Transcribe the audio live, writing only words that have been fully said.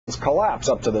collapse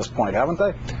up to this point, haven't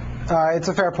they? It's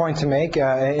a fair point to make.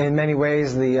 In many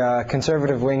ways, the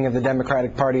conservative wing of the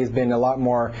Democratic Party has been a lot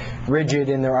more rigid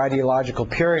in their ideological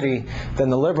purity than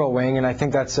the liberal wing, and I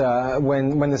think that's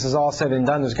when this is all said and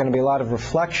done, there's going to be a lot of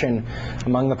reflection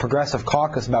among the progressive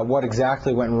caucus about what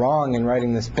exactly went wrong in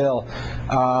writing this bill.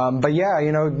 But yeah,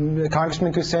 you know,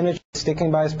 Congressman Kucinich is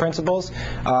sticking by his principles.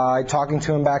 Talking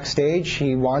to him backstage,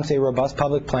 he wants a robust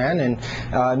public plan,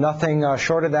 and nothing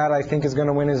short of that, I think, is going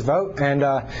to win his vote. And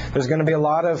there's going to be a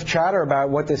lot of chatter about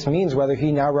what this means, whether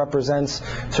he now represents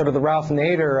sort of the Ralph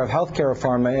Nader of healthcare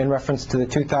reform in reference to the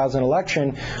 2000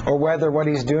 election, or whether what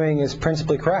he's doing is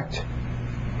principally correct.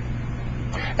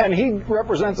 And he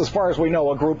represents, as far as we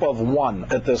know, a group of one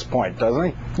at this point,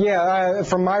 doesn't he? Yeah,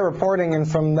 from my reporting and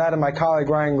from that of my colleague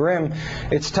Ryan Grimm,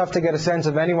 it's tough to get a sense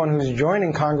of anyone who's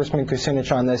joining Congressman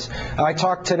Kucinich on this. I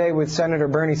talked today with Senator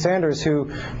Bernie Sanders, who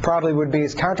probably would be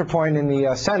his counterpoint in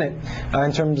the Senate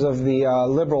in terms of the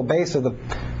liberal base of the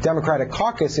Democratic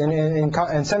caucus,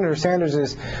 and Senator Sanders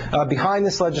is behind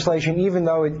this legislation, even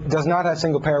though it does not have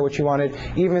single payer, which he wanted,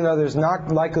 even though there's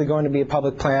not likely going to be a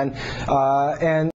public plan, and